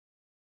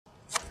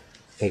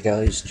Hey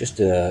guys, just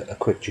a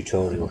quick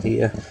tutorial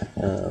here.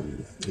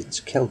 It's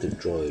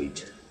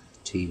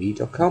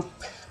CelticDroidTV.com,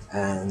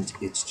 and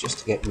it's just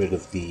to get rid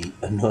of the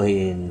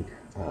annoying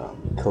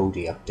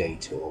Kodi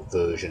update or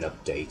version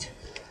update.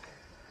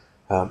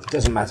 It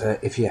doesn't matter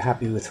if you're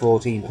happy with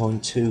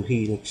 14.2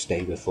 Helix,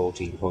 stay with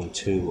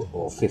 14.2,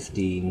 or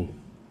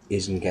 15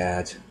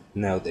 Isengard.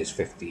 Now there's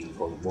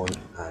 15.1,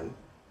 and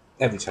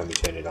every time you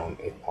turn it on,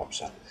 it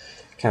pops up.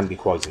 It can be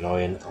quite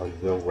annoying. I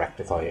will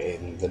rectify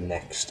it in the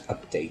next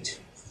update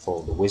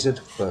for the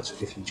wizard, but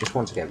if you just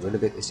want to get rid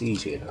of it, it's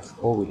easy enough.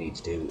 All we need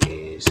to do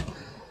is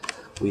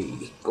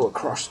we go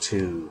across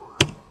to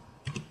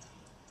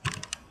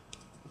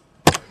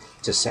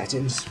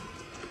settings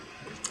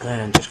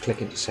and just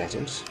click into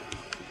settings,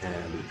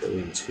 and we go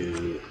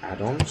into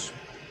add-ons.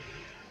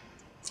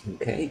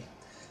 Okay,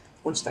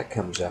 once that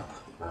comes up,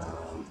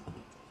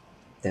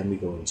 then we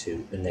go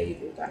into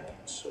enabled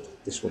add-ons. So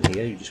this one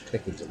here, you just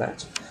click into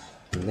that,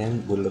 and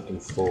then we're looking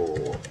for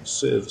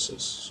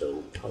services.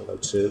 So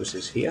highlight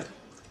services here,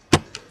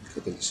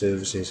 click into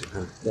services,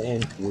 and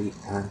then we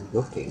are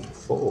looking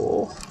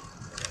for,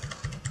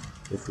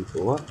 if we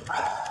go up,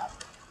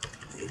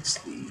 it's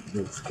the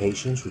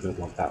notifications. We don't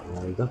want that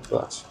one either,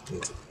 but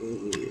it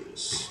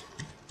is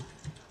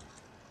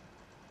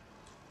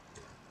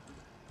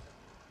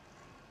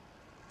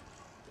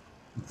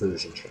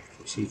version check.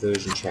 You see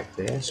version check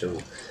there, so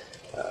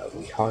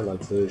we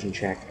highlight version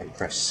check and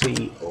press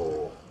C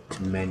or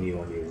menu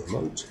on your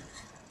remote,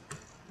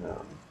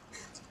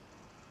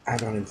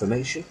 add on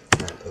information,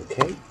 and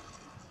OK.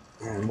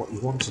 And what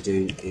you want to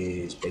do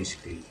is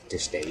basically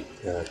disable.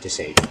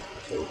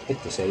 So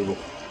hit disable,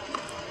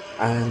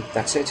 and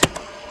that's it.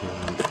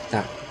 And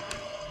that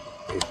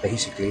is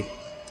basically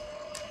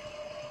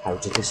how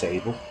to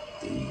disable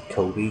the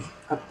Kodi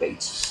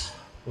updates.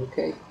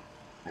 Okay.